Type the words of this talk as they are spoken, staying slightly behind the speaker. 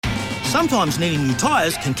Sometimes needing new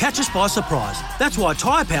tyres can catch us by surprise. That's why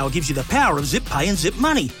Tyre Power gives you the power of zip pay and zip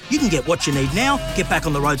money. You can get what you need now, get back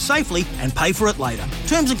on the road safely and pay for it later.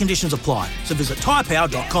 Terms and conditions apply. So visit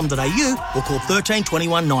tyrepower.com.au or call 13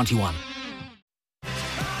 21 91.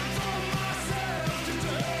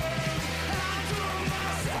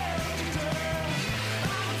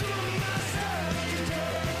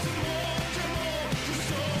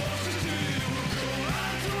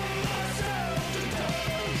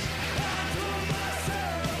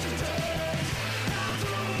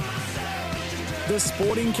 The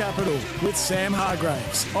Sporting Capital with Sam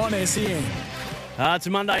Hargraves on SEN. It's a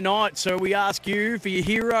Monday night, so we ask you for your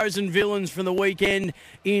heroes and villains from the weekend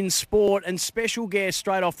in sport, and special guest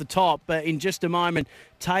straight off the top in just a moment,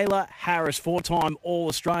 Tayla Harris, four-time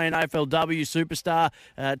All-Australian AFLW superstar,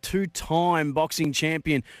 two-time boxing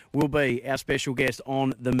champion, will be our special guest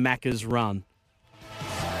on the Macca's Run.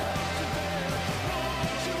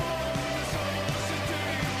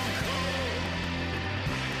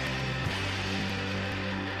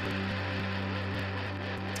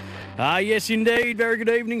 Yes, indeed. Very good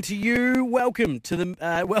evening to you. Welcome to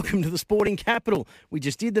the Sporting Capital. We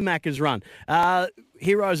just did the Macca's Run.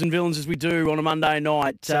 Heroes and villains, as we do on a Monday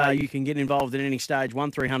night. You can get involved at any stage.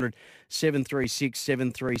 1300 736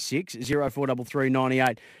 736 0433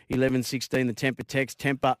 98 11 16. The Temper text.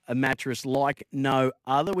 Temper, a mattress like no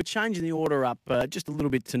other. We're changing the order up just a little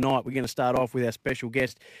bit tonight. We're going to start off with our special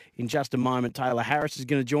guest in just a moment. Tayla Harris is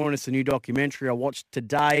going to join us. The new documentary I watched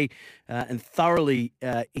today and thoroughly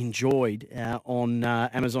enjoyed on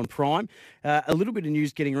Amazon Prime. A little bit of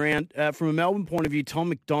news getting around from a Melbourne point of view. Tom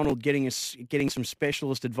McDonald getting some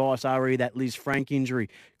specialist advice. Re that Liz Frank injury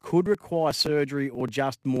could require surgery or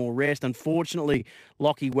just more rest. Unfortunately,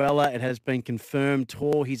 Lockie Weller, it has been confirmed,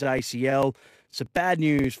 tore his ACL. So bad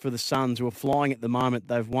news for the Suns, who are flying at the moment.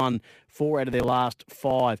 They've won 4 out of their last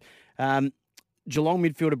 5. Geelong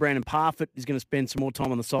midfielder Brandon Parfitt is going to spend some more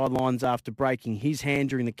time on the sidelines after breaking his hand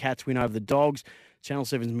during the Cats win over the Dogs. Channel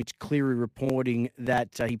 7's Mitch Cleary reporting that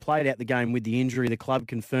he played out the game with the injury. The club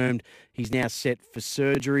confirmed he's now set for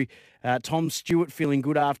surgery. Tom Stewart feeling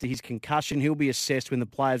good after his concussion. He'll be assessed when the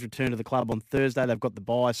players return to the club on Thursday. They've got the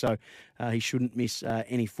bye, so he shouldn't miss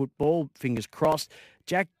any football. Fingers crossed.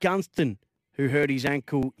 Jack Gunston, who hurt his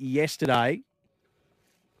ankle yesterday,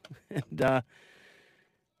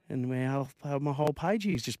 and my whole page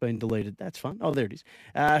here has just been deleted. That's fun. Oh, there it is.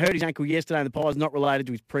 Hurt his ankle yesterday, and the Pies not related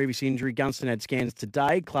to his previous injury. Gunston had scans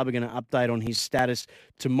today. Club are going to update on his status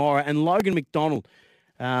tomorrow. And Logan McDonald,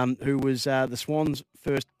 who was the Swans'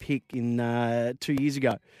 first pick in 2 years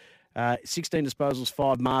ago. 16 disposals,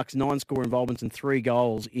 5 marks, 9 score involvements and 3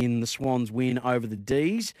 goals in the Swans' win over the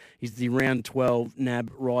D's. He's the round 12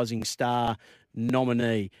 NAB Rising Star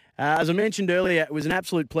nominee. As I mentioned earlier, it was an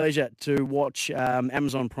absolute pleasure to watch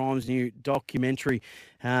Amazon Prime's new documentary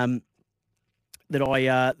that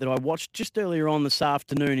I watched just earlier on this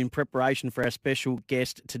afternoon in preparation for our special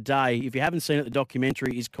guest today. If you haven't seen it, the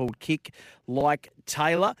documentary is called Kick Like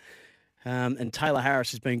Tayla. And Tayla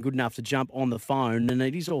Harris has been good enough to jump on the phone, and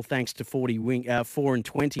it is all thanks to 4 and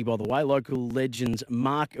 20, by the way, Local Legends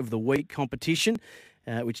Mark of the Week competition,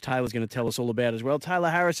 which Taylor's going to tell us all about as well.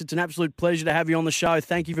 Tayla Harris, it's an absolute pleasure to have you on the show.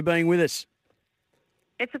 Thank you for being with us.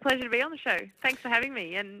 It's a pleasure to be on the show. Thanks for having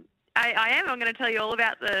me. And I'm going to tell you all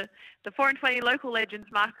about the 4 and 20 Local Legends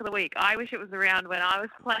Mark of the Week. I wish it was around when I was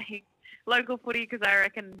playing local footy, because I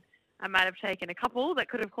reckon I might have taken a couple that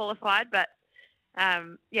could have qualified, but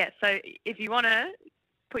so if you want to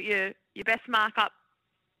put your best mark up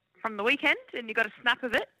from the weekend and you've got a snap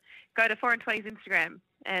of it, go to 4 and 20's Instagram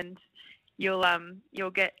and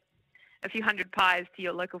you'll get a few hundred pies to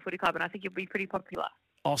your local footy club, and I think you'll be pretty popular.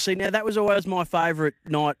 Oh, see, now that was always my favourite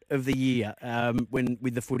night of the year when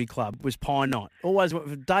with the footy club was Pie Night. Always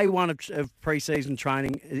day one of pre-season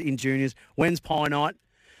training in juniors. When's Pie Night?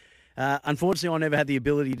 Unfortunately, I never had the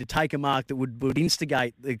ability to take a mark that would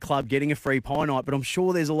instigate the club getting a free pie night, but I'm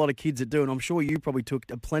sure there's a lot of kids that do, and I'm sure you probably took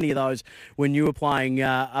plenty of those when you were playing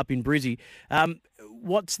up in Brizzy.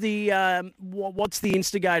 What's the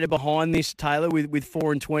instigator behind this, Taylor, with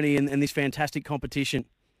 4 and 20 and this fantastic competition?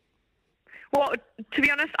 Well, to be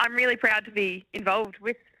honest, I'm really proud to be involved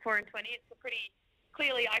with 4 and 20. It's a pretty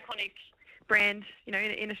clearly iconic brand,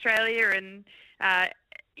 in Australia, and I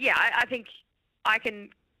think I can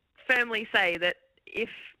firmly say that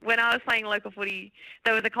when I was playing local footy,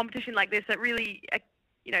 there was a competition like this that really,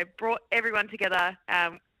 brought everyone together,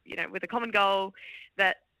 with a common goal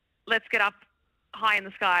that let's get up high in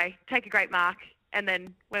the sky, take a great mark, and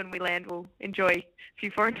then when we land, we'll enjoy a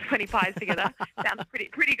few 4 and 20 pies together. Sounds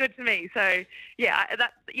pretty good to me. So,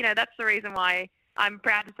 that's the reason why I'm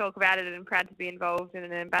proud to talk about it and proud to be involved in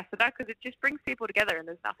an ambassador because it just brings people together and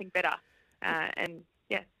there's nothing better.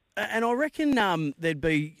 And I reckon there'd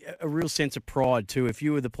be a real sense of pride too if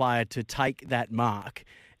you were the player to take that mark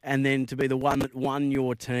and then to be the one that won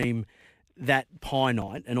your team that pie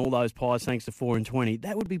night and all those pies thanks to 4 and 20.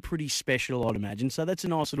 That would be pretty special, I'd imagine. So that's a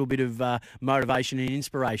nice little bit of motivation and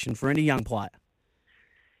inspiration for any young player.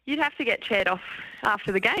 You'd have to get chaired off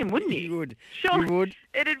after the game, wouldn't you? You would. Sure. You would.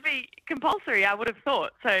 It'd be compulsory, I would have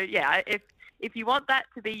thought. So, yeah, if you want that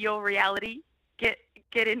to be your reality,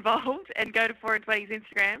 get involved and go to 4 and 20's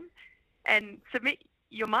Instagram and submit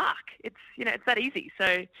your mark. It's that easy.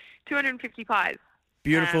 So 250 pies.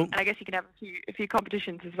 Beautiful. And I guess you can have a few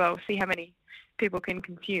competitions as well, see how many people can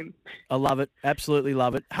consume. I love it. Absolutely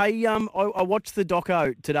love it. Hey, I watched the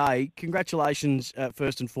doco today. Congratulations,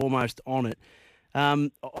 first and foremost, on it. A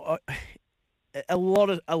lot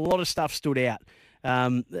of stuff stood out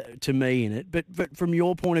to me in it. But from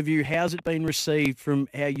your point of view, how's it been received from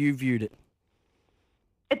how you viewed it?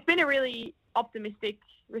 It's been a really optimistic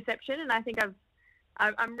reception, and I think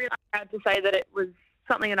I'm really proud to say that it was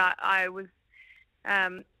something that I was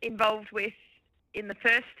involved with in the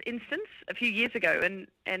first instance a few years ago, and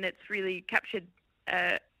it's really captured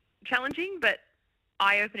a challenging but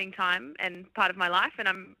eye-opening time and part of my life, and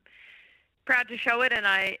I'm proud to show it, and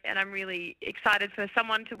I'm really excited for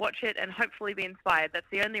someone to watch it and hopefully be inspired. That's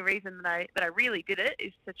the only reason that I really did it,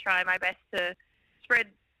 is to try my best to spread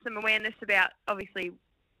some awareness about obviously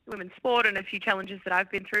women's sport and a few challenges that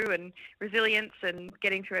I've been through, and resilience and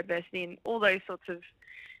getting through adversity and all those sorts of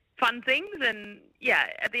fun things. And yeah,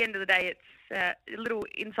 at the end of the day, it's a little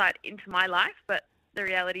insight into my life, but the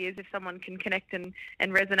reality is if someone can connect and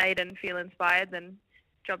resonate and feel inspired, then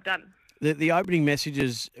job done. The opening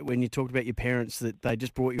messages when you talked about your parents, that they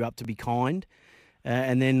just brought you up to be kind,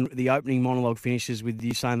 and then the opening monologue finishes with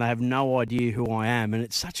you saying they have no idea who I am, and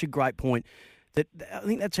it's such a great point. That I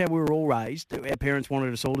think that's how we were all raised. Our parents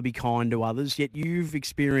wanted us all to be kind to others, yet you've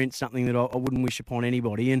experienced something that I wouldn't wish upon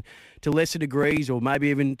anybody. And to lesser degrees, or maybe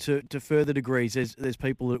even to further degrees, there's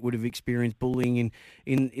people that would have experienced bullying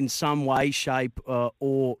in some way, shape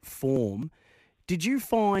or form. Did you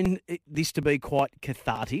find this to be quite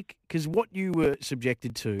cathartic? Because what you were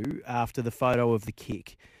subjected to after the photo of the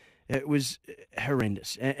kick, it was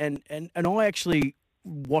horrendous. And I actually,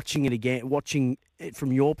 watching it again, watching it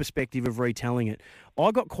from your perspective of retelling it,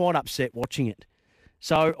 I got quite upset watching it.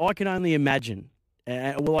 So I can only imagine,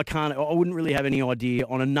 I wouldn't really have any idea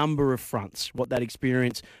on a number of fronts what that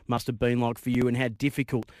experience must have been like for you and how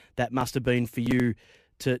difficult that must have been for you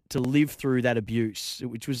to live through that abuse,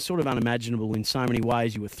 which was sort of unimaginable in so many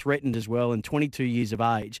ways. You were threatened as well, and 22 years of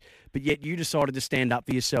age, but yet you decided to stand up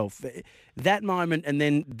for yourself. That moment and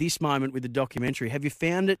then this moment with the documentary, have you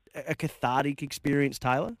found it a cathartic experience,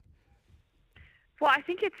 Taylor? Well, I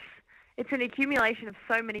think it's an accumulation of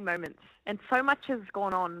so many moments, and so much has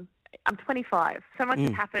gone on. I'm 25. So much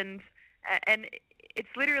has happened, and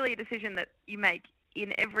it's literally a decision that you make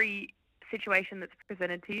in every situation that's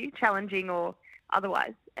presented to you, challenging or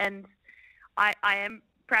otherwise. And I am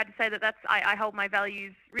proud to say that I hold my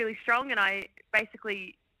values really strong, and I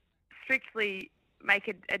basically strictly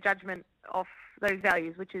make a judgment off those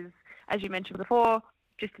values, which is, as you mentioned before,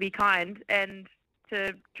 just to be kind and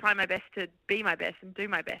to try my best to be my best and do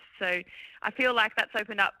my best. So I feel like that's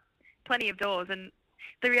opened up plenty of doors, and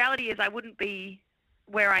the reality is I wouldn't be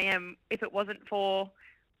where I am if it wasn't for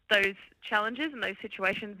those challenges and those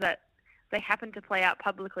situations that they happen to play out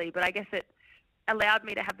publicly. But I guess it allowed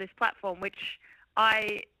me to have this platform, which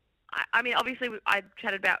I mean, obviously I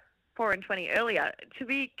chatted about 4 and 20 earlier, to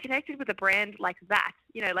be connected with a brand like that,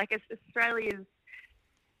 like Australia's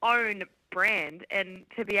own brand, and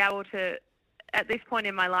to be able to, at this point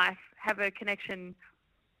in my life, have a connection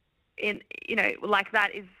in, like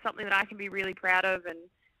that is something that I can be really proud of, and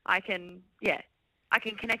I can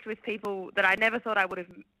connect with people that I never thought I would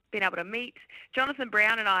have been able to meet. Jonathan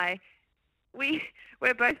Brown and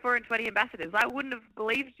we're both 4 and 20 ambassadors. I wouldn't have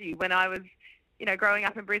believed you when I was, growing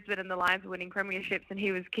up in Brisbane and the Lions were winning premierships and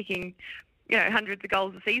he was kicking, hundreds of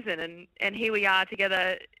goals a season, and here we are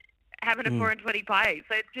together having a 4 and 20 pie.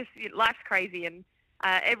 So it's just, life's crazy, and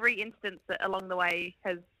every instance along the way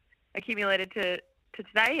has accumulated to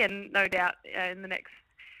today, and no doubt in the next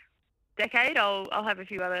decade, I'll have a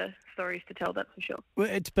few other stories to tell, that's for sure. Well,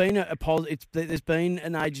 it's been there's been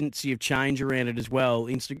an agency of change around it as well.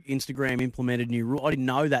 Instagram implemented new rules. I didn't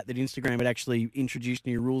know that Instagram had actually introduced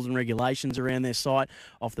new rules and regulations around their site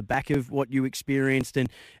off the back of what you experienced. And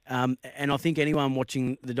I think anyone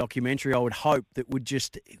watching the documentary, I would hope that would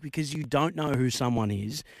just, because you don't know who someone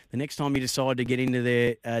is, the next time you decide to get into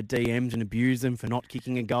their DMs and abuse them for not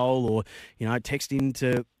kicking a goal, or text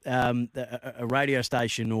into a radio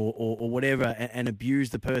station or whatever, and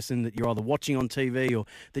abuse the person that you're either watching on TV, or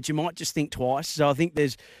that you might just think twice. So I think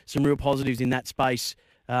there's some real positives in that space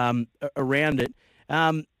around it.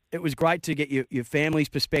 It was great to get your family's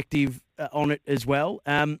perspective on it as well.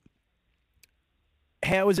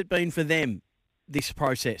 How has it been for them, this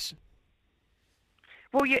process?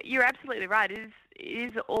 Well, you're absolutely right. It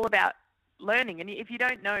is all about learning, and if you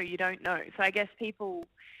don't know, you don't know. So I guess people,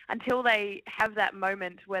 until they have that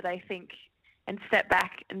moment where they think and step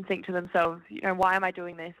back and think to themselves, why am I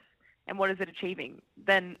doing this and what is it achieving,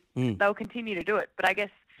 then they'll continue to do it. But I guess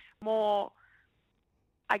more,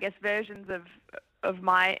 versions of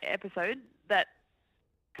my episode that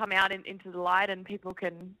come out into the light, and people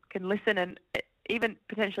can listen and even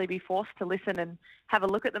potentially be forced to listen and have a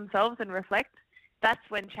look at themselves and reflect. That's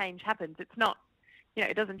when change happens. It's not,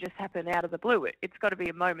 it doesn't just happen out of the blue. It's got to be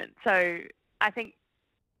a moment. So I think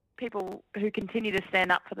people who continue to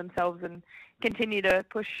stand up for themselves and continue to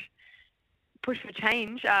push for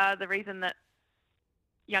change are the reason that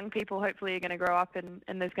young people hopefully are going to grow up and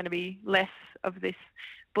there's going to be less of this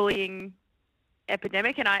bullying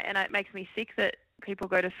epidemic. And it makes me sick that people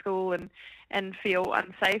go to school and feel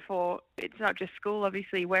unsafe, or it's not just school,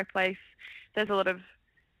 obviously workplace. There's a lot of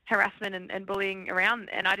harassment and bullying around,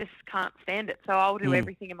 and I just can't stand it. So I'll do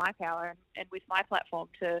everything in my power and with my platform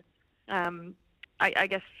to, I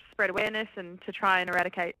guess, spread awareness and to try and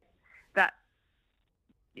eradicate that,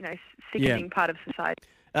 sickening part of society.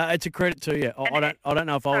 It's a credit to you. I don't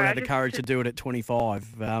know if I would have the courage to do it at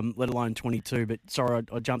 25, let alone 22. But sorry,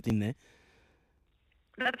 I jumped in there.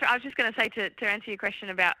 That's right. I was just going to say to answer your question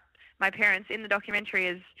about my parents in the documentary,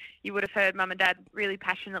 is you would have heard Mum and Dad really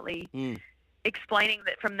passionately explaining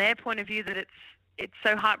that from their point of view that it's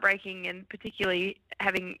so heartbreaking, and particularly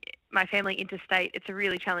having my family interstate, it's a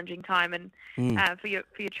really challenging time, and for your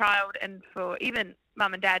child and for even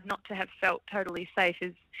Mum and Dad not to have felt totally safe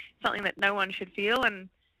is something that no one should feel. And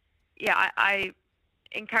I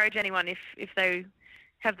encourage anyone, if they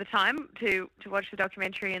have the time, to watch the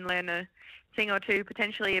documentary and learn a thing or two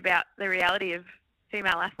potentially about the reality of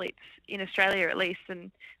female athletes in Australia at least,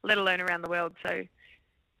 and let alone around the world. So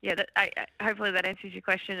hopefully that answers your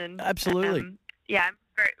question. And absolutely.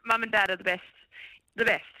 Mum and Dad are the best.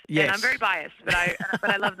 Yes. And I'm very biased, but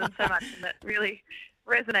I love them so much, and that really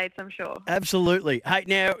resonates, I'm sure. Absolutely. Hey,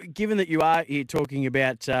 now, given that you are here talking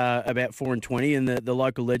about 4 and 20 and the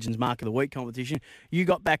local Legends Mark of the Week competition, you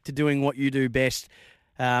got back to doing what you do best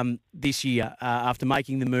this year after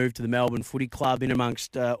making the move to the Melbourne Footy Club in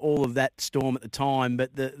amongst all of that storm at the time.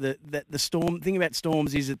 But the thing about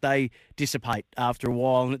storms is that they dissipate after a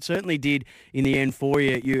while, and it certainly did in the end for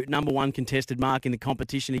you. You number one contested mark in the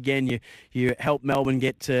competition again. You helped Melbourne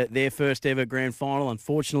get to their first ever grand final.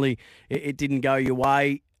 Unfortunately, it didn't go your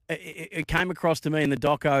way. It came across to me in the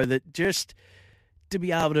doco that just to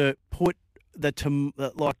be able to put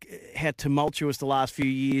how tumultuous the last few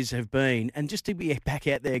years have been, and just to be back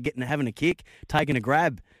out there having a kick, taking a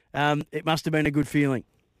grab, it must have been a good feeling.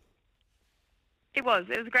 It was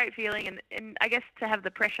a great feeling, and I guess to have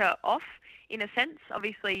the pressure off in a sense,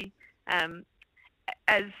 obviously,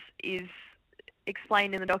 as is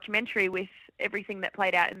explained in the documentary with everything that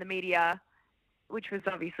played out in the media, which was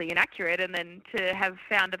obviously inaccurate, and then to have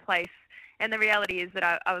found a place. And the reality is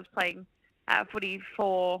that I was playing footy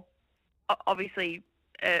for obviously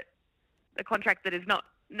a contract that is not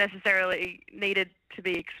necessarily needed to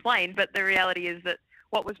be explained, but the reality is that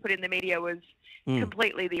what was put in the media was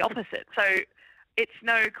completely the opposite. So it's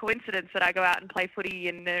no coincidence that I go out and play footy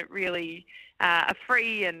in a really a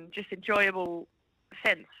free and just enjoyable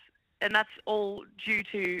sense. And that's all due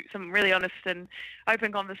to some really honest and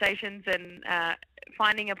open conversations and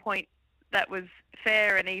finding a point that was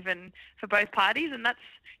fair and even for both parties. And that's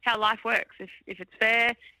how life works. If it's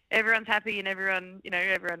fair, everyone's happy, and everyone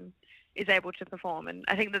is able to perform. And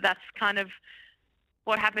I think that that's kind of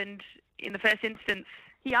what happened in the first instance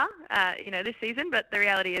here, this season. But the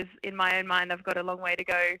reality is, in my own mind, I've got a long way to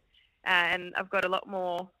go, and I've got a lot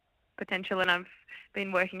more potential, and I've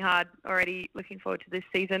been working hard already, looking forward to this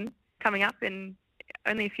season coming up in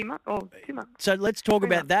only a few months or 2 months. So let's talk 3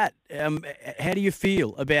 about that. How do you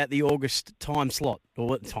feel about the August time slot?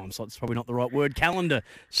 Or time slot's probably not the right word. Calendar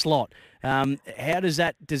slot. How does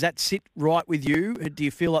that sit right with you? Do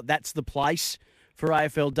you feel like that's the place for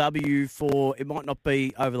AFLW for? It might not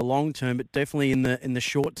be over the long term, but definitely in the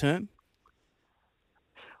short term.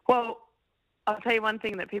 Well, I'll tell you one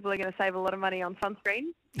thing that people are going to save a lot of money on sunscreen,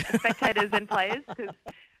 spectators and players, because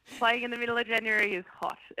playing in the middle of January is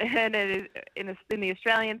hot, and it is in the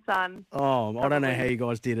Australian sun. Oh, I don't know how you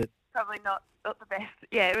guys did it. Probably not the best.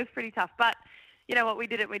 Yeah, it was pretty tough. But you know what, we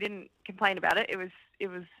didn't complain about it. It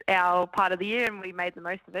was our part of the year, and we made the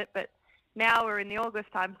most of it. But now we're in the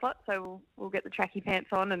August time slot, so we'll get the tracky pants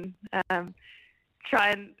on and try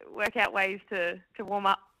and work out ways to warm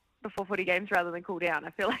up before footy games rather than cool down.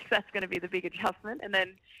 I feel like that's going to be the big adjustment. And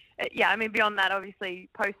then, beyond that, obviously,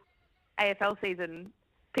 post-AFL season,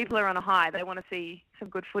 people are on a high. They want to see some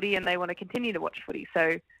good footy and they want to continue to watch footy.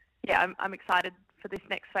 So, yeah, I'm excited for this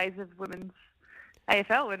next phase of women's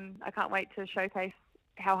AFL, and I can't wait to showcase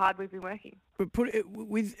how hard we've been working.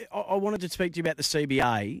 I wanted to speak to you about the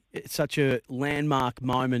CBA. It's such a landmark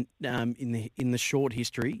moment in the short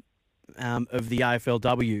history of the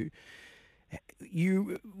AFLW.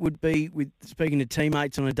 You would be speaking to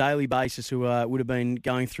teammates on a daily basis who would have been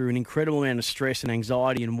going through an incredible amount of stress and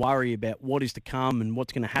anxiety and worry about what is to come and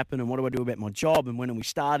what's going to happen and what do I do about my job and when are we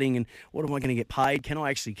starting and what am I going to get paid? Can I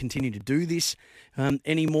actually continue to do this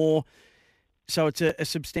anymore? So it's a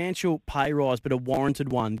substantial pay rise, but a warranted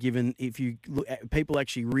one, given if you look, people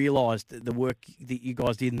actually realised the work that you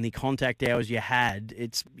guys did and the contact hours you had,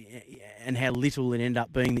 and how little it ended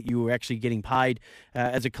up being that you were actually getting paid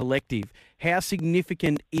as a collective. How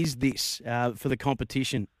significant is this for the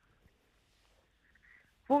competition?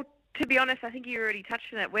 Well, to be honest, I think you already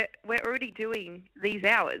touched on it. We're already doing these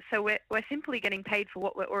hours, so we're simply getting paid for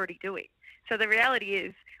what we're already doing. So the reality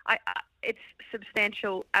is, it's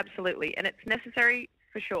substantial, absolutely, and it's necessary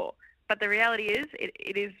for sure. But the reality is,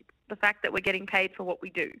 it is the fact that we're getting paid for what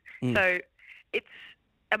we do. So it's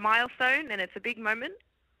a milestone and it's a big moment,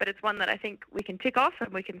 but it's one that I think we can tick off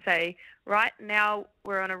and we can say, right, now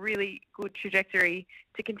we're on a really good trajectory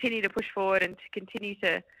to continue to push forward and to continue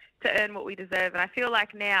to earn what we deserve. And I feel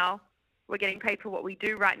like now we're getting paid for what we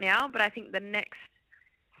do right now, but I think the next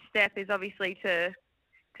step is obviously to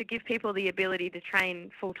give people the ability to train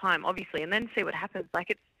full-time, obviously, and then see what happens. Like,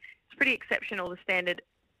 it's pretty exceptional, the standard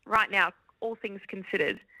right now, all things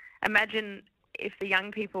considered. Imagine if the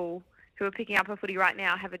young people who are picking up a footy right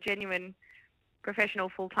now have a genuine professional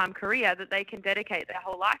full-time career that they can dedicate their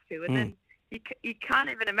whole life to. And then you can't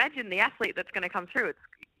even imagine the athlete that's going to come through.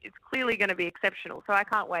 It's clearly going to be exceptional, so I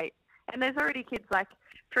can't wait. And there's already kids, like,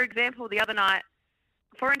 for example, the other night,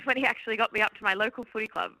 4 and 20 actually got me up to my local footy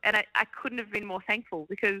club, and I couldn't have been more thankful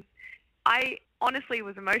because I honestly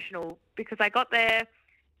was emotional because I got there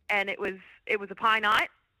and it was a pie night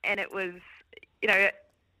and it was,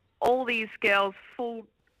 all these girls filled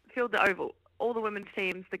the oval, all the women's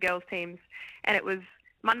teams, the girls' teams, and it was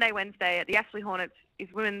Monday, Wednesday at the Ashley Hornets is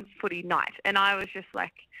women's footy night, and I was just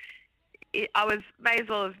like, may as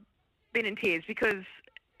well have been in tears because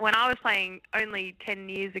when I was playing only 10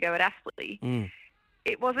 years ago at Ashley,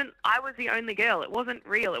 I was the only girl. It wasn't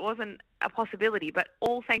real. It wasn't a possibility. But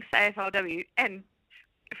all thanks to AFLW and,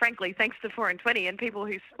 frankly, thanks to 4 and 20 and people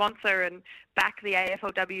who sponsor and back the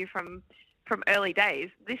AFLW from early days.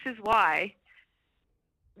 This is why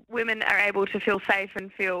women are able to feel safe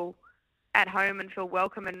and feel at home and feel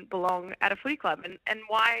welcome and belong at a footy club. And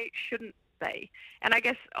why shouldn't they? And I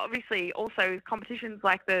guess, obviously, also competitions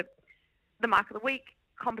like the Mark of the Week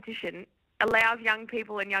competition allows young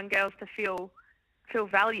people and young girls to feel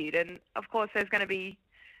valued, and of course there's going to be,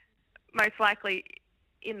 most likely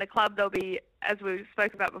in the club there'll be, as we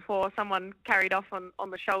spoke about before, someone carried off on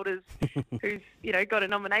the shoulders who's got a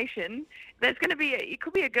nomination. There's going to be it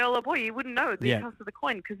could be a girl or boy, you wouldn't know the toss of the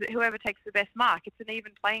coin because whoever takes the best mark, it's an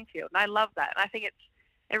even playing field, and I love that, and I think it's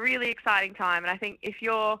a really exciting time, and I think if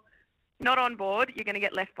you're not on board you're going to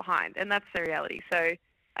get left behind, and that's the reality. So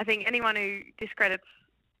I think anyone who discredits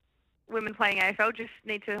women playing AFL just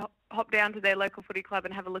need to hop down to their local footy club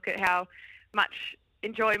and have a look at how much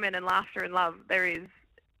enjoyment and laughter and love there is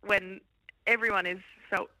when everyone is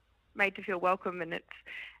made to feel welcome and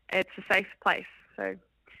it's a safe place. So,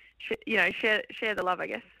 share the love, I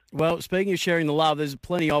guess. Well, speaking of sharing the love, there's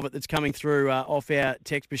plenty of it that's coming through off our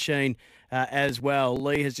text machine as well.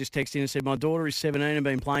 Lee has just texted in and said, my daughter is 17 and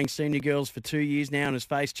been playing senior girls for 2 years now and has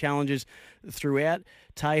faced challenges throughout.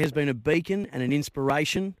 Tay has been a beacon and an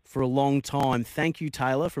inspiration for a long time. Thank you,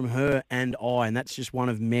 Taylor, from her and I, and that's just one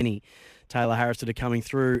of many. Taylor Harris that are coming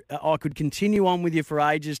through. I could continue on with you for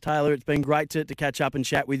ages, Taylor. It's been great to catch up and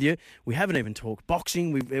chat with you. We haven't even talked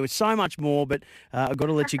boxing. There was so much more, but I've got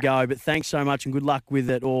to let you go. But thanks so much and good luck with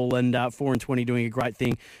it all. And 4 and 20 doing a great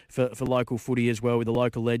thing for local footy as well with the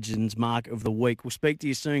Local Legends Mark of the Week. We'll speak to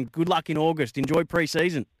you soon. Good luck in August. Enjoy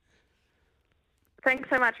pre-season. Thanks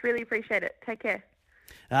so much. Really appreciate it. Take care.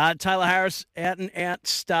 Taylor Harris, out-and-out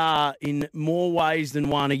star in more ways than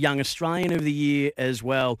one, a Young Australian of the Year as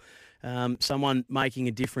well. Someone making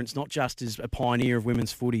a difference, not just as a pioneer of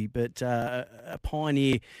women's footy, but a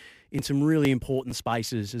pioneer in some really important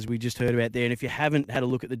spaces, as we just heard about there. And if you haven't had a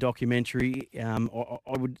look at the documentary,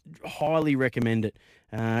 I would highly recommend it.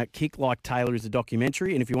 Kick Like Taylor is the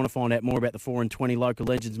documentary. And if you want to find out more about the 4 and 20 Local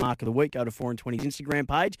Legends Mark of the Week, go to 4 and 20's Instagram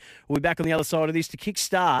page. We'll be back on the other side of this to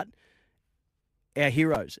kickstart our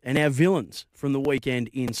heroes and our villains from the weekend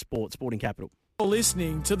in sport. Sporting Capital. You're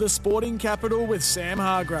listening to the Sporting Capital with Sam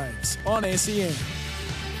Hargraves on SEN.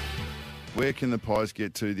 Where can the Pies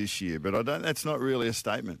get to this year? But that's not really a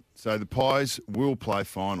statement. So the Pies will play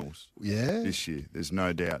finals this year. There's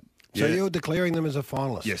no doubt. So you're declaring them as a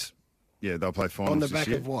finalist? Yes. Yeah, they'll play finals on the this back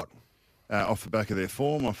year. of what? Off the back of their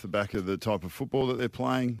form, off the back of the type of football that they're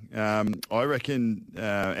playing. I reckon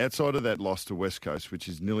outside of that loss to West Coast, which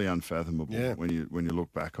is nearly unfathomable when you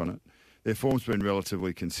look back on it, their form's been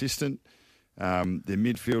relatively consistent. Their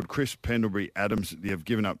midfield, Chris Pendlebury, Adams, they have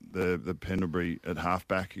given up the Pendlebury at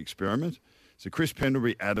halfback experiment. So Chris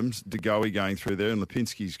Pendlebury, Adams, DeGoey going through there, and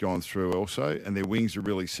Lipinski's gone through also, and their wings are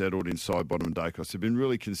really settled inside Bottom and Dacos. They've been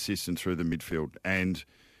really consistent through the midfield. And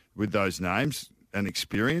with those names and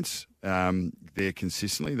experience, there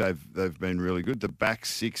consistently, they've been really good. The back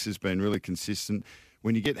six has been really consistent.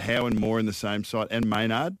 When you get Howe and Moore in the same side, and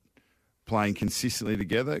Maynard playing consistently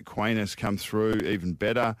together, Quain has come through even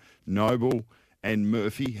better. Noble and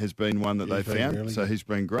Murphy has been one that they've found, really so he's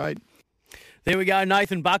been great. There we go.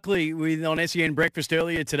 Nathan Buckley on SEN Breakfast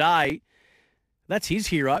earlier today. That's his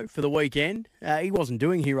hero for the weekend. He wasn't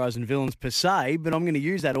doing heroes and villains per se, but I'm going to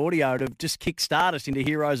use that audio to just kickstart us into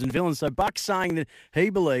heroes and villains. So Buck's saying that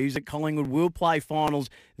he believes that Collingwood will play finals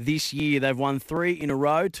this year. They've won 3 in a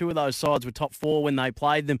row. 2 of those sides were top 4 when they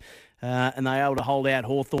played them. And they were able to hold out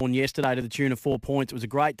Hawthorn yesterday to the tune of 4 points. It was a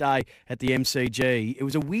great day at the MCG. It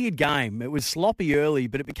was a weird game. It was sloppy early,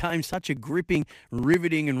 but it became such a gripping,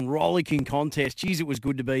 riveting and rollicking contest. Geez, it was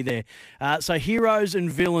good to be there. So heroes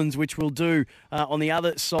and villains, which we'll do on the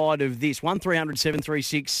other side of this. 1300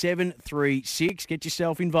 736 736. Get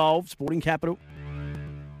yourself involved. Sporting Capital.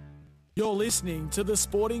 You're listening to the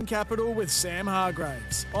Sporting Capital with Sam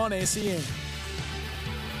Hargraves on SEN.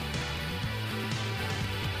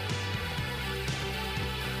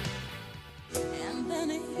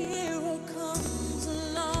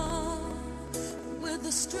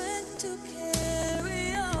 Strength to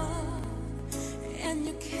carry on, and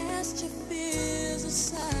you cast your fears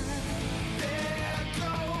aside. There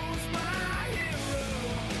goes my hero.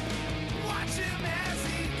 Watch him as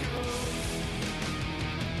he goes.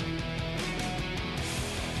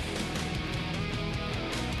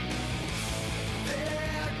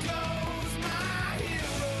 There goes my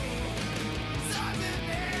hero.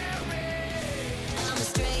 Ordinary. I'm a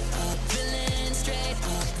straight up villain, straight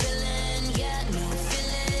up villain. Yeah, no.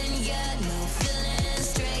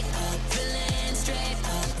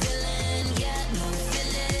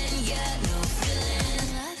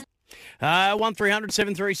 1300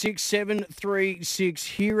 736 736.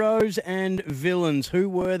 Heroes and villains. Who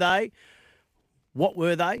were they? What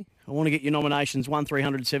were they? I want to get your nominations.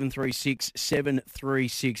 1300 736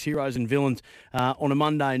 736. Heroes and villains on a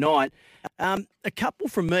Monday night. A couple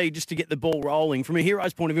from me just to get the ball rolling. From a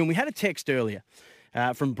hero's point of view, and we had a text earlier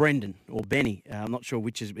from Brendan or Benny. I'm not sure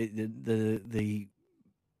which is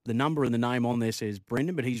the number and the name on there says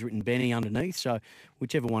Brendan, but he's written Benny underneath. So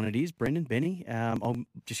whichever one it is, Brendan, Benny, I'll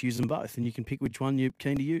just use them both and you can pick which one you're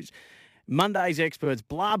keen to use. Monday's experts,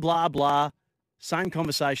 blah, blah, blah. Same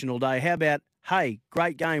conversation all day. How about, hey,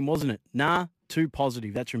 great game, wasn't it? Nah, too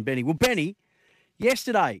positive. That's from Benny. Well, Benny,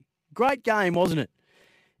 yesterday, great game, wasn't it?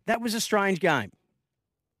 That was a strange game.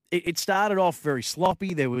 It started off very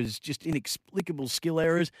sloppy. There was just inexplicable skill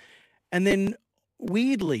errors. And then,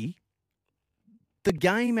 weirdly, the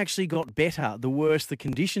game actually got better the worse the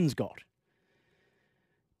conditions got.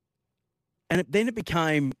 And then it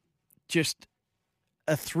became just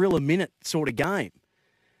a thrill-a-minute sort of game.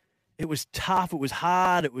 It was tough, it was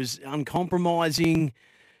hard, it was uncompromising.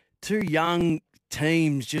 2 young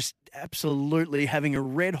teams just absolutely having a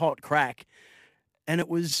red-hot crack. And it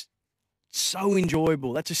was so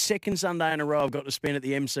enjoyable. That's a second Sunday in a row I've got to spend at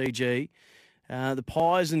the MCG. The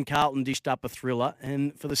Pies and Carlton dished up a thriller,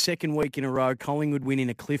 and for the second week in a row, Collingwood win in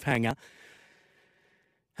a cliffhanger.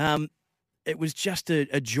 It was just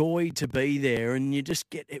a joy to be there, and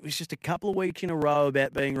it was just a couple of weeks in a row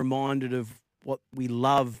about being reminded of what we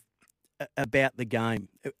love about the game.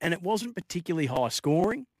 And it wasn't particularly high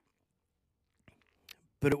scoring,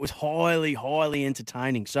 but it was highly, highly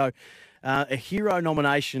entertaining. So a hero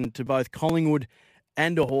nomination to both Collingwood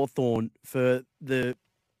and to Hawthorn for the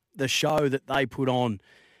show that they put on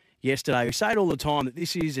yesterday. We say it all the time that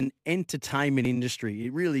this is an entertainment industry.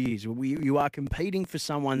 It really is. You are competing for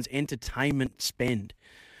someone's entertainment spend.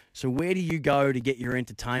 So where do you go to get your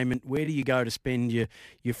entertainment? Where do you go to spend your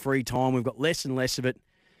free time? We've got less and less of it.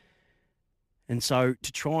 And so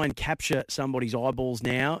to try and capture somebody's eyeballs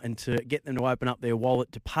now and to get them to open up their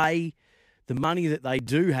wallet to pay the money that they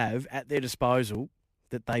do have at their disposal,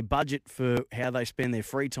 that they budget for how they spend their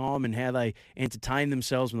free time and how they entertain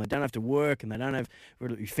themselves when they don't have to work and they don't have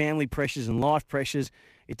family pressures and life pressures.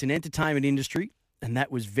 It's an entertainment industry, and that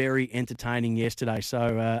was very entertaining yesterday.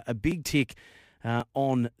 So a big tick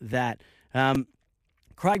on that. Craig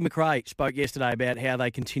McRae spoke yesterday about how they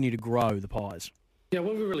continue to grow the Pies. Yeah,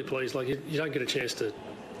 well, we're really pleased. Like, you don't get a chance to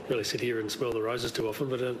really sit here and smell the roses too often,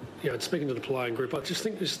 but speaking to the playing group, I just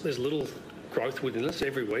think there's little growth within us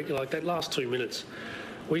every week. Like that last 2 minutes,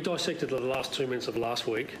 we dissected the last 2 minutes of last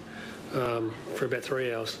week for about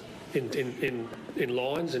 3 hours in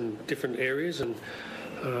lines in different areas, and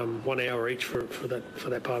 1 hour each for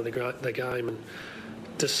that part of the game. And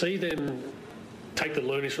to see them take the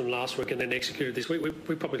learnings from last week and then execute it this week,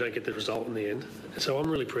 we probably don't get the result in the end. So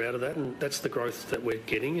I'm really proud of that, and that's the growth that we're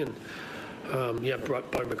getting. And Bo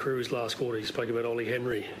McCreary's last quarter, he spoke about Ollie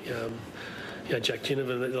Henry, Jack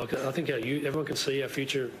Ginnivan. I think everyone can see our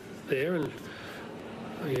future there, and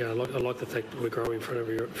I like the fact that we're growing in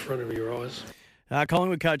front of your eyes.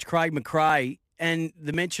 Collingwood coach Craig McRae, and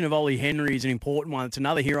the mention of Ollie Henry is an important one. It's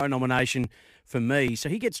another hero nomination for me. So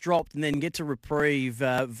he gets dropped and then gets a reprieve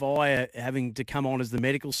via having to come on as the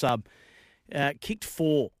medical sub. Kicked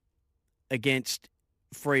 4 against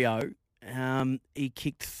Freo. He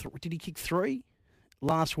kicked did he kick 3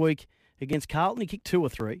 last week against Carlton? He kicked 2 or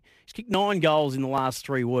 3. He's kicked 9 goals in the last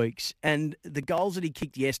 3 weeks, and the goals that he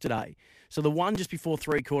kicked yesterday. So the one just before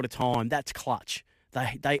three-quarter time, that's clutch.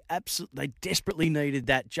 They desperately needed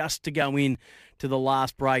that just to go in to the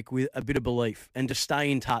last break with a bit of belief and to stay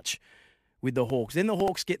in touch with the Hawks. Then the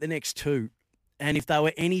Hawks get the next 2, and if there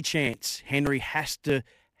were any chance, Henry has to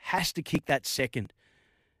kick that second.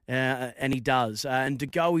 And he does. And De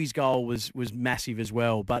Goey's goal was massive as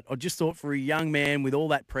well. But I just thought for a young man with all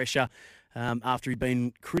that pressure, after he'd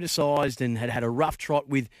been criticised and had a rough trot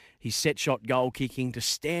with his set shot goal kicking, to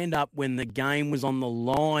stand up when the game was on the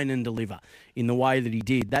line and deliver in the way that he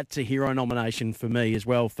did, that's a hero nomination for me as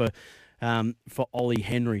well for Ollie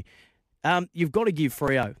Henry. You've got to give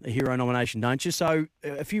Freo a hero nomination, don't you? So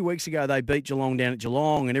a few weeks ago they beat Geelong down at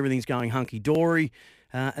Geelong and everything's going hunky-dory.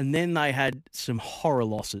 And then they had some horror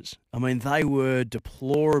losses. I mean, they were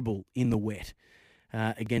deplorable in the wet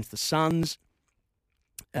against the Suns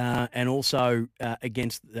and also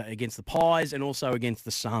against the Pies and also against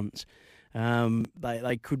the Suns.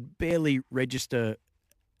 They could barely register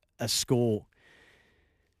a score.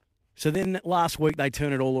 So then last week they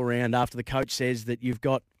turn it all around after the coach says that you've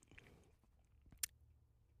got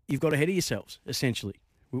ahead of yourselves, essentially.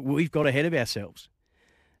 We've got ahead of ourselves.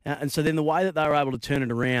 And so then the way that they were able to turn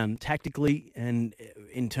it around tactically and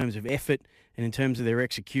in terms of effort and in terms of their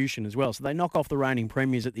execution as well. So they knock off the reigning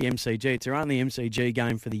premiers at the MCG. It's their only MCG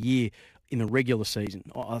game for the year in the regular season.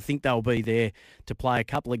 I think they'll be there to play a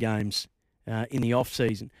couple of games in the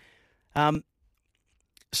off-season. Or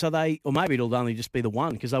maybe it'll only just be the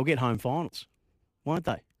one because they'll get home finals, won't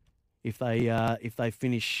they? If they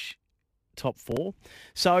finish top 4.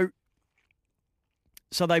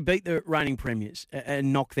 So they beat the reigning premiers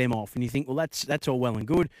and knock them off. And you think, well, that's all well and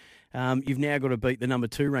good. You've now got to beat the number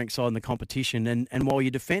 2 ranked side in the competition. And while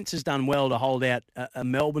your defence has done well to hold out a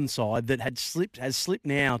Melbourne side that has slipped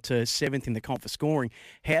now to 7th in the comp for scoring,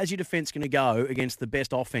 how's your defence going to go against the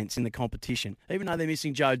best offence in the competition? Even though they're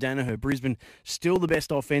missing Joe Danaher, Brisbane still the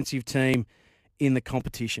best offensive team in the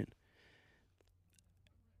competition.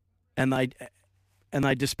 And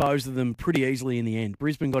they disposed of them pretty easily in the end.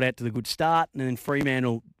 Brisbane got out to the good start, and then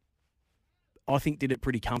Fremantle, I think, did it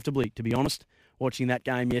pretty comfortably, to be honest, watching that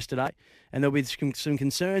game yesterday. And there'll be some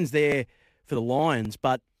concerns there for the Lions,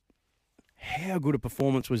 but how good a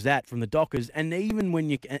performance was that from the Dockers? And even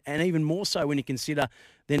more so when you consider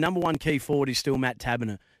their number 1 key forward is still Matt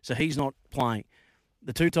Taberner, so he's not playing.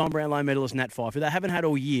 the two-time Brownlow medalist Nat Fyfe, who they haven't had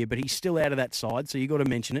all year, but he's still out of that side, so you've got to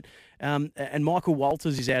mention it. And Michael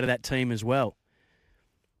Walters is out of that team as well.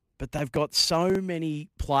 But they've got so many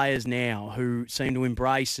players now who seem to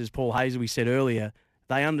embrace, as Paul Hasleby said earlier,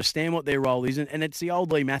 they understand what their role is. And it's the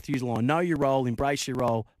old Lee Matthews line, know your role, embrace your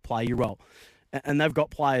role, play your role. And they've got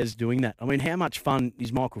players doing that. I mean, how much fun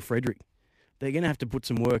is Michael Frederick? They're going to have to put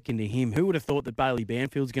some work into him. Who would have thought that Bailey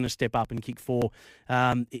Banfield's going to step up and kick 4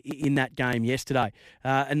 in that game yesterday?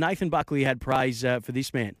 And Nathan Buckley had praise for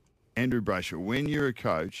this man. Andrew Brayshaw, when you're a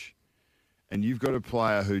coach and you've got a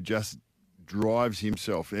player who just drives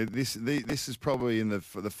himself, this is probably in the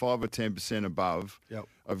 5 or 10% above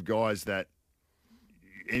of guys that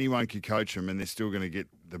anyone could coach them and they're still going to get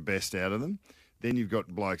the best out of them. Then you've got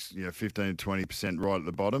blokes, 15 to 20% right at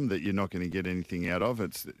the bottom that you're not going to get anything out of.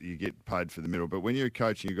 It's you get paid for the middle. But when you're a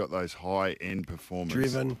coach and you've got those high-end performers,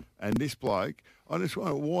 driven, and this bloke, I just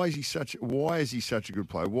wonder why is he such a good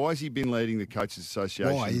player? Why has he been leading the Coaches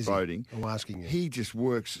Association voting? I'm asking you. He just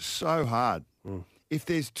works so hard. If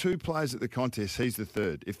there's 2 players at the contest, he's the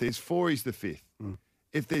 3rd. If there's 4, he's the 5th.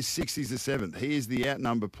 If there's 6, he's the 7th. He is the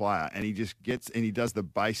outnumbered player, and he just he does the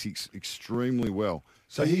basics extremely well.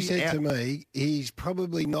 So he said to me, he's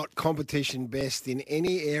probably not competition best in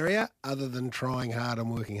any area other than trying hard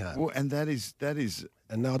and working hard. Well, and that is,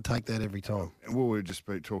 and they'll take that every time. Well, we've just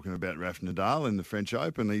been talking about Rafa Nadal in the French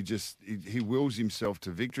Open. He wills himself to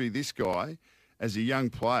victory. This guy, as a young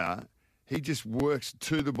player, he just works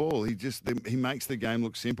to the ball. He makes the game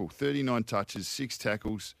look simple. 39 touches, 6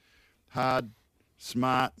 tackles, hard,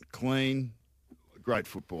 smart, clean, great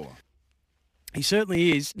footballer. He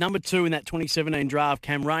certainly is. Number 2 in that 2017 draft,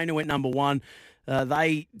 Cam Rayner went number 1.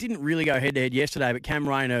 They didn't really go head-to-head yesterday, but Cam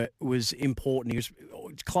Rayner was important. He was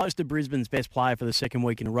close to Brisbane's best player for the second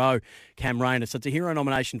week in a row, Cam Rayner. So it's a hero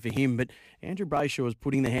nomination for him. But Andrew Brayshaw is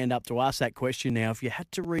putting the hand up to ask that question now. If you had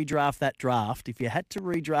to redraft that draft,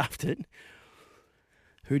 it,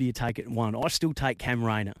 who do you take at 1? I still take Cam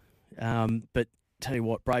Rayner. But tell you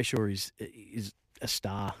what, Brayshaw is a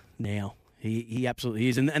star now. He absolutely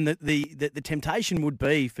is. And the temptation would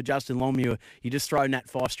be for Justin Longmuir, you just throw Nat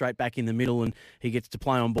Fyfe straight back in the middle and he gets to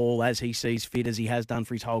play on ball as he sees fit, as he has done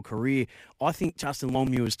for his whole career. I think Justin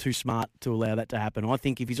Longmuir is too smart to allow that to happen. I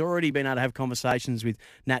think if he's already been able to have conversations with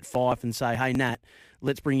Nat Fyfe and say, hey, Nat,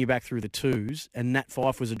 let's bring you back through the 2s, and Nat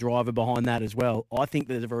Fyfe was a driver behind that as well, I think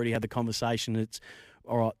that they've already had the conversation. It's,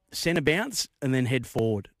 all right, centre bounce and then head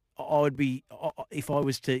forward. I would be, if I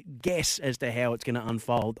was to guess as to how it's going to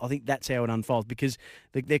unfold, I think that's how it unfolds because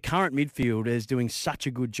their current midfield is doing such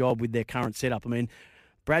a good job with their current setup. I mean,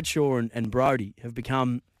 Bradshaw and Brodie have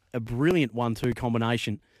become a brilliant 1-2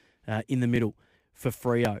 combination in the middle for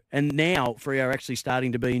Freo. And now Freo are actually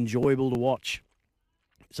starting to be enjoyable to watch.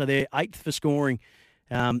 So they're 8th for scoring.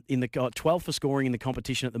 12th for scoring in the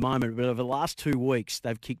competition at the moment, but over the last 2 weeks,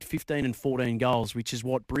 they've kicked 15 and 14 goals, which is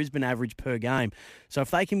what Brisbane average per game. So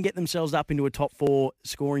if they can get themselves up into a top 4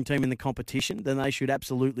 scoring team in the competition, then they should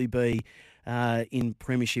absolutely be in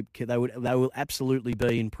premiership. They will absolutely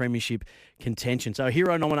be in premiership contention. So a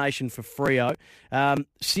hero nomination for Freo.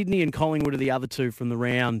 Sydney and Collingwood are the other 2 from the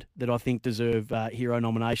round that I think deserve hero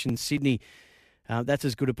nominations. Sydney, that's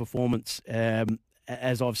as good a performance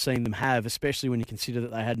as I've seen them have, especially when you consider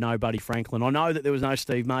that they had no Buddy Franklin. I know that there was no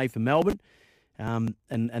Steve May for Melbourne, and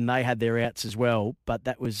they had their outs as well, but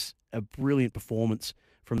that was a brilliant performance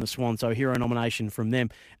from the Swans, so a hero nomination from them.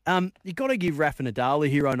 You've got to give Rafa Nadal a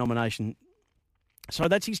hero nomination. So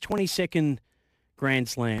that's his 22nd Grand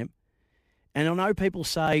Slam. And I know people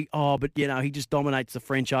say, but, he just dominates the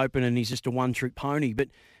French Open and he's just a one-trick pony, but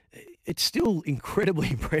it's still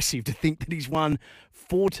incredibly impressive to think that he's won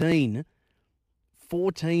 14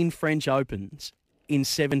 French Opens in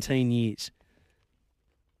 17 years.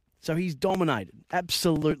 So he's dominated,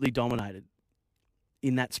 absolutely dominated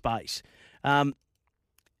in that space. And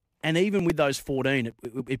even with those 14,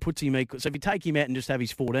 it puts him equal. So if you take him out and just have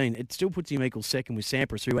his 14, it still puts him equal second with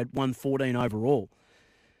Sampras, who had won 14 overall.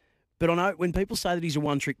 But I know when people say that he's a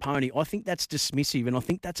one-trick pony, I think that's dismissive, and I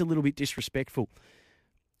think that's a little bit disrespectful.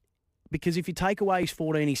 Because if you take away his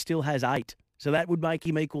 14, he still has 8. So that would make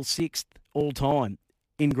him equal 6th all-time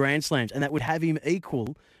in Grand Slams, and that would have him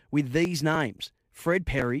equal with these names: Fred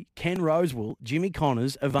Perry, Ken Rosewell, Jimmy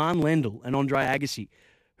Connors, Ivan Lendl, and Andre Agassi,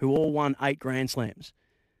 who all won 8 Grand Slams.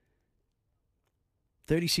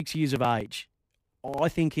 36 years of age.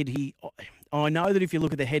 I know that if you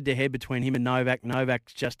look at the head-to-head between him and Novak,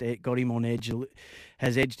 Novak's just got him on edge,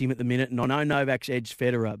 has edged him at the minute, and I know Novak's edged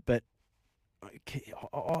Federer, but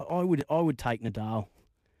I would take Nadal.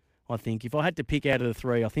 I think if I had to pick out of the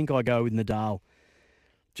 3, I think I go with Nadal.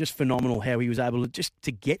 just phenomenal how he was able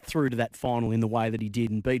to get through to that final in the way that he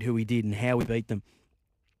did and beat who he did and how he beat them.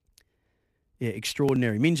 Yeah,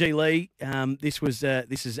 extraordinary. Minjee Lee,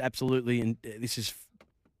 this is absolutely, and this is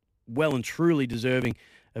well and truly deserving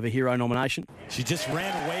of a hero nomination. She just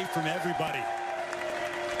ran away from everybody.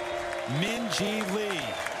 Minjee Lee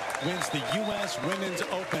wins the U.S. Women's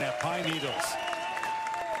Open at Pine Needles.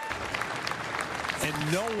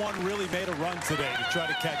 And no one really made a run today to try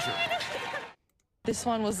to catch her. This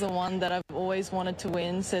one was the one that I've always wanted to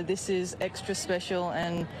win, so this is extra special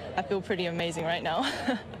and I feel pretty amazing right now.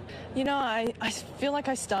 You know, I feel like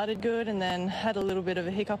I started good and then had a little bit of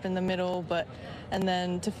a hiccup in the middle, and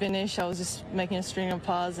then to finish I was just making a string of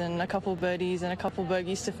pars and a couple birdies and a couple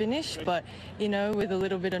bogeys to finish, but you know, with a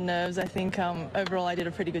little bit of nerves, I think overall I did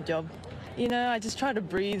a pretty good job. You know, I just try to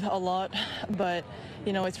breathe a lot, but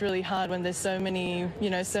you know, it's really hard when there's so many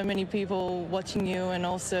people watching you and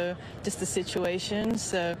also just the situation.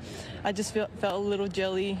 So I just felt a little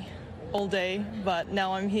jelly all day, but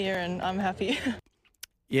now I'm here and I'm happy.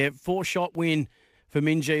 Yeah, 4-shot win for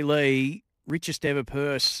Minjee Lee, richest ever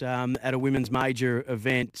purse at a women's major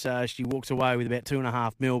event. She walks away with about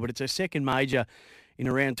 $2.5 million, but it's her second major in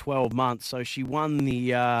around 12 months. So she won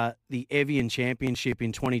the Evian Championship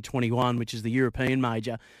in 2021, which is the European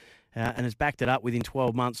major, and has backed it up within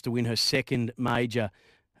 12 months to win her second major,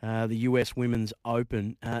 the US Women's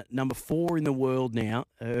Open. Number 4 in the world now.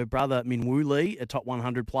 Her brother, Minwoo Lee, a top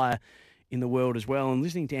 100 player in the world as well. And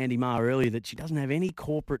listening to Andy Marr earlier, that she doesn't have any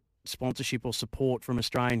corporate sponsorship or support from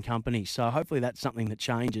Australian companies. So hopefully that's something that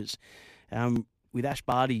changes. With Ash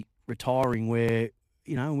Barty retiring, where,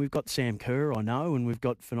 you know, we've got Sam Kerr, I know, and we've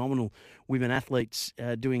got phenomenal women athletes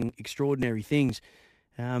doing extraordinary things.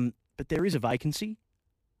 But there is a vacancy.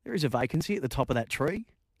 There is a vacancy at the top of that tree.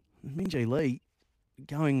 Minjee Lee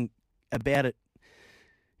going about it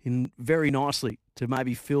in very nicely to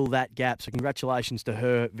maybe fill that gap. So congratulations to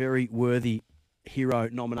her. Very worthy hero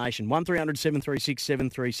nomination. 1300 736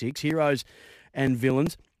 736. Heroes and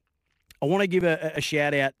villains. I want to give a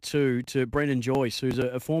shout out to Brendan Joyce, who's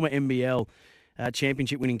a former NBL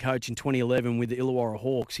championship winning coach in 2011 with the Illawarra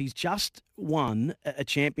Hawks. He's just won a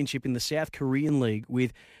championship in the South Korean League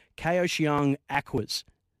with Kaohsiung Aquas.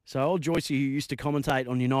 So old Joyce, who used to commentate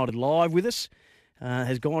on United Live with us,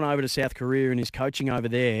 has gone over to South Korea and is coaching over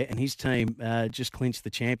there, and his team just clinched the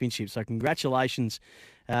championship. So congratulations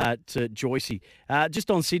to Joyce.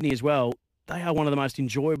 Just on Sydney as well, they are one of the most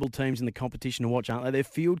enjoyable teams in the competition to watch, aren't they? Their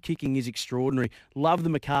field kicking is extraordinary. Love the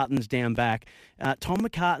McCartans down back. Tom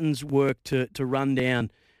McCartan's work to run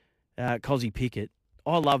down Cozzy Pickett.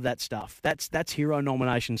 I love that stuff. That's hero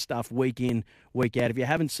nomination stuff week in, week out. If you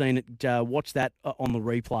haven't seen it, watch that on the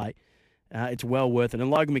replay. It's well worth it. And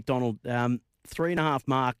Logan McDonald, 3.5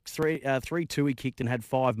 marks, 3-2 he kicked and had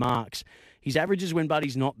 5 marks. His averages when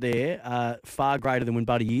Buddy's not there far greater than when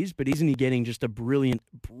Buddy is, but isn't he getting just a brilliant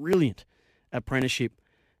apprenticeship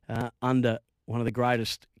under one of the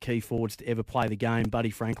greatest key forwards to ever play the game, Buddy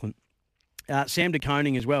Franklin. Sam De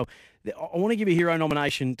Koning as well. I want to give a hero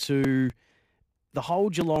nomination to the whole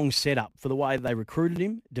Geelong setup for the way they recruited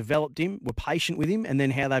him, developed him, were patient with him, and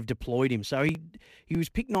then how they've deployed him. So he was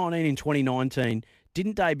picked 19 in 2019,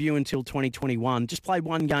 didn't debut until 2021, just played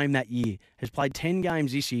 1 game that year, has played 10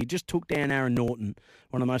 games this year, just took down Aaron Norton,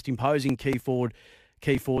 one of the most imposing key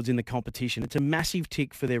forwards in the competition. It's a massive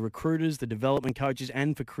tick for their recruiters, the development coaches,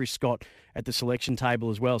 and for Chris Scott at the selection table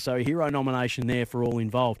as well. So a hero nomination there for all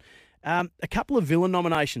involved. A couple of villain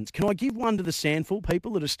nominations. Can I give one to the Sandful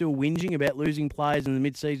people that are still whinging about losing players in the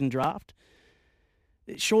mid-season draft?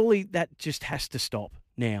 Surely that just has to stop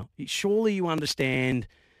now. Surely you understand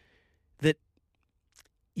that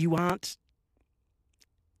you aren't...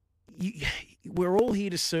 we're all here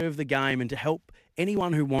to serve the game and to help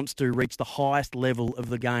anyone who wants to reach the highest level of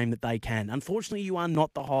the game that they can. Unfortunately, you are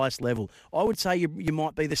not the highest level. I would say you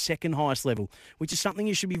might be the second highest level, which is something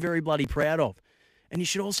you should be very bloody proud of. And you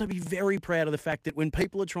should also be very proud of the fact that when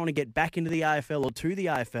people are trying to get back into the AFL or to the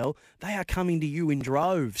AFL, they are coming to you in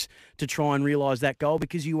droves to try and realise that goal,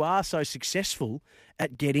 because you are so successful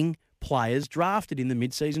at getting players drafted in the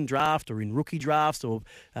mid-season draft or in rookie drafts or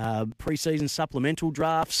pre-season supplemental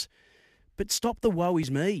drafts. But stop the woe is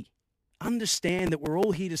me. Understand that we're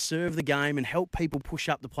all here to serve the game and help people push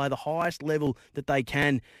up to play the highest level that they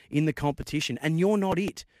can in the competition. And you're not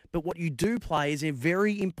it. But what you do play is a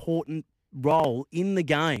very important role in the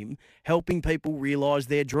game, helping people realise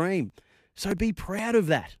their dream. So be proud of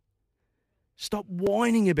that. Stop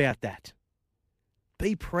whining about that.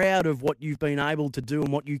 Be proud of what you've been able to do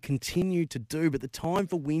and what you continue to do, but the time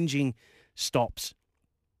for whinging stops.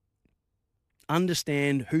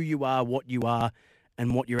 Understand who you are, what you are,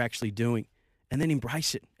 and what you're actually doing. and then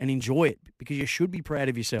embrace it and enjoy it, because you should be proud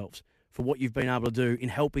of yourselves for what you've been able to do in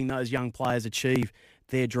helping those young players achieve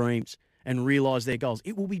their dreams and realise their goals.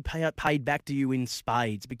 It will be paid back to you in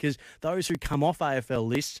spades, because those who come off AFL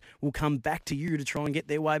lists will come back to you to try and get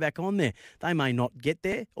their way back on there. They may not get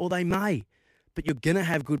there, or they may, but you're going to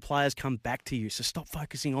have good players come back to you. So stop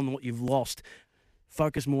focusing on what you've lost.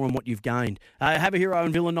 Focus more on what you've gained. Have a hero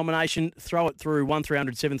and villain nomination. Throw it through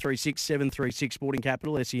 1300 736 736 Sporting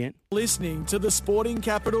Capital, SEN. Listening to the Sporting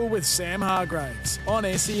Capital with Sam Hargraves on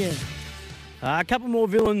SEN. A couple more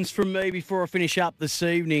villains from me before I finish up this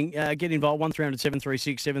evening. Get involved, 1300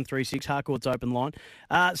 736 736, Harcourt's open line.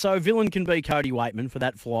 So a villain can be Cody Waitman for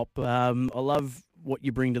that flop. I love what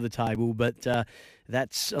you bring to the table, but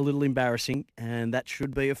that's a little embarrassing, and that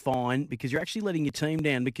should be a fine, because you're actually letting your team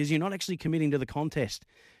down, because you're not actually committing to the contest.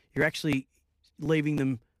 You're actually leaving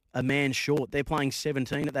them a man short. They're playing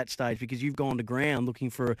 17 at that stage because you've gone to ground looking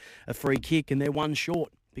for a free kick, and they're one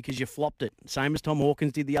short because you flopped it. Same as Tom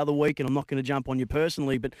Hawkins did the other week, and I'm not going to jump on you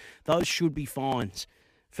personally, but those should be fines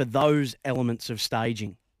for those elements of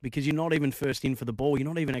staging, because you're not even first in for the ball. You're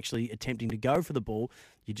not even actually attempting to go for the ball.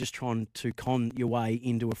 You're just trying to con your way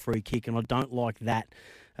into a free kick, and I don't like that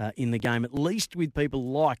in the game, at least with people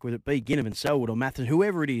like, whether it be Ginnivan, Selwood or Matheson,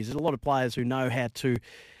 whoever it is. There's a lot of players who know how to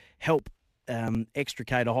help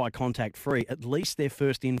extricate a high contact free. At least they're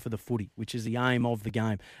first in for the footy, which is the aim of the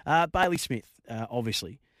game. Bailey Smith,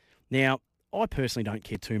 obviously. Now, I personally don't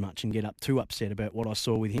care too much and get too upset about what I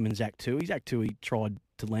saw with him and Zach Toohey. Zach Toohey tried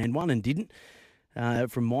to land one and didn't.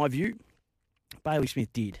 From my view, Bailey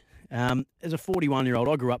Smith did. As a 41-year-old,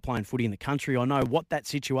 I grew up playing footy in the country. I know what that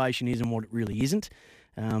situation is and what it really isn't.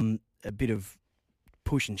 A bit of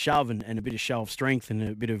push and shove and a bit of show of strength and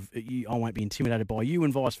a bit of I won't be intimidated by you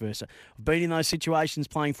and vice versa. I've been in those situations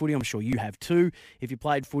playing footy. I'm sure you have too. If you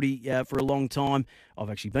played footy for a long time, I've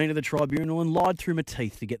actually been to the tribunal and lied through my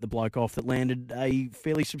teeth to get the bloke off that landed a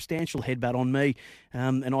fairly substantial headbutt on me,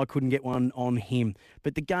 and I couldn't get one on him.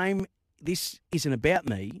 But the game, this isn't about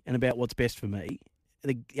me and about what's best for me.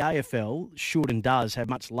 The AFL should and does have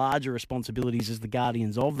much larger responsibilities as the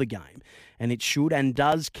guardians of the game, and it should and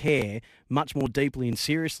does care much more deeply and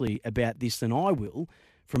seriously about this than I will,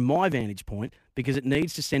 from my vantage point, because it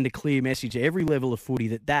needs to send a clear message at every level of footy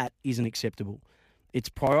that isn't acceptable. Its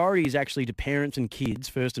priority is actually to parents and kids,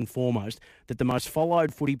 first and foremost, that the most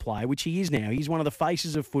followed footy player, which he is now, he's one of the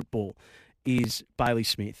faces of football, is Bailey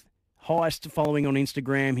Smith. Highest following on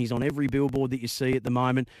Instagram, he's on every billboard that you see at the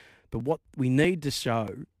moment. But what we need to show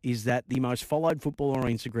is that the most followed footballer on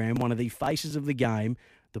Instagram, one of the faces of the game,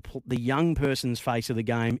 the young person's face of the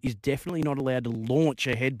game, is definitely not allowed to launch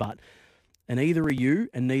a headbutt. And either are you,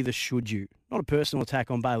 and neither should you. Not a personal attack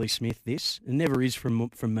on Bailey Smith, this. It never is from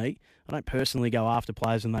me. I don't personally go after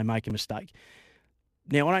players when they make a mistake.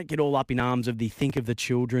 Now, I don't get all up in arms of the think of the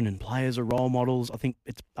children and players are role models. I think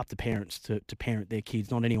it's up to parents to parent their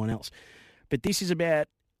kids, not anyone else. But this is about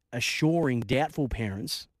assuring doubtful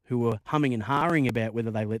parents who are humming and hawing about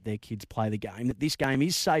whether they let their kids play the game, that this game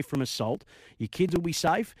is safe from assault. Your kids will be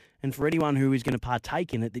safe, and for anyone who is going to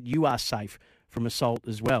partake in it, that you are safe from assault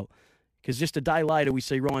as well. Because just a day later, we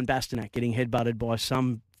see Ryan Bastanak getting headbutted by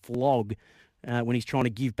some flog when he's trying to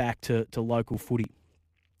give back to local footy.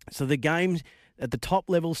 So the game at the top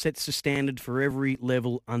level sets the standard for every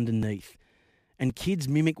level underneath. And kids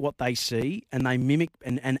mimic what they see, and they mimic,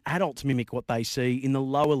 and adults mimic what they see in the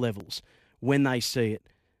lower levels when they see it.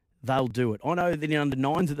 They'll do it. I know that in under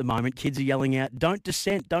nines at the moment, kids are yelling out, don't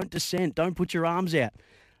dissent, don't put your arms out,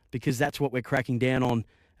 because that's what we're cracking down on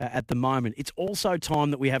at the moment. It's also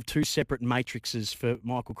time that we have two separate matrices for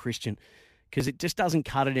Michael Christian, because it just doesn't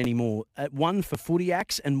cut it anymore. One for footy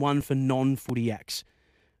acts and one for non-footy acts.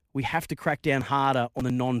 We have to crack down harder on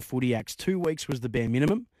the non-footy acts. 2 weeks was the bare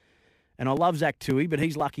minimum. And I love Zach Toohey, but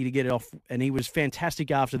he's lucky to get it off, and he was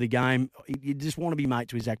fantastic after the game. You just want to be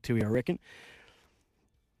mates with Zach Toohey, I reckon.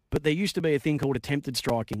 But there used to be a thing called attempted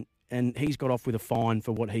striking, and he's got off with a fine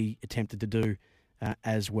for what he attempted to do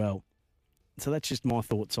as well. So that's just my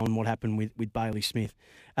thoughts on what happened with Bailey Smith.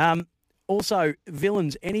 Also,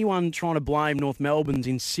 villains, anyone trying to blame North Melbourne's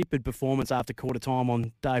insipid performance after quarter time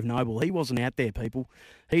on Dave Noble, he wasn't out there, people.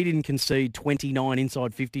 He didn't concede 29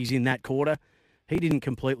 inside 50s in that quarter. He didn't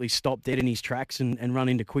completely stop dead in his tracks and run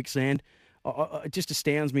into quicksand. It just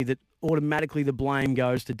astounds me that automatically the blame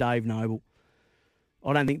goes to Dave Noble.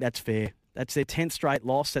 I don't think that's fair. That's their 10th straight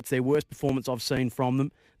loss. That's their worst performance I've seen from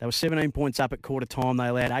them. They were 17 points up at quarter time. They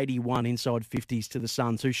allowed 81 inside 50s to the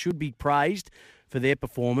Suns, who should be praised for their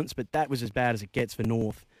performance, but that was as bad as it gets for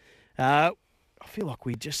North. I feel like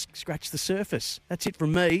we just scratched the surface. That's it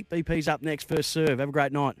from me. BP's up next, first serve. Have a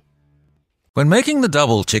great night. When making the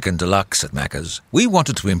double chicken deluxe at Macca's, we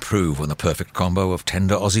wanted to improve on the perfect combo of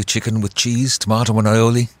tender Aussie chicken with cheese, tomato and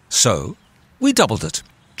aioli. So, we doubled it.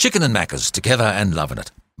 Chicken and Macca's, together and loving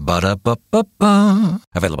it. Ba-da-ba-ba-ba.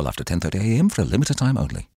 Available after 10:30 a.m. for a limited time only.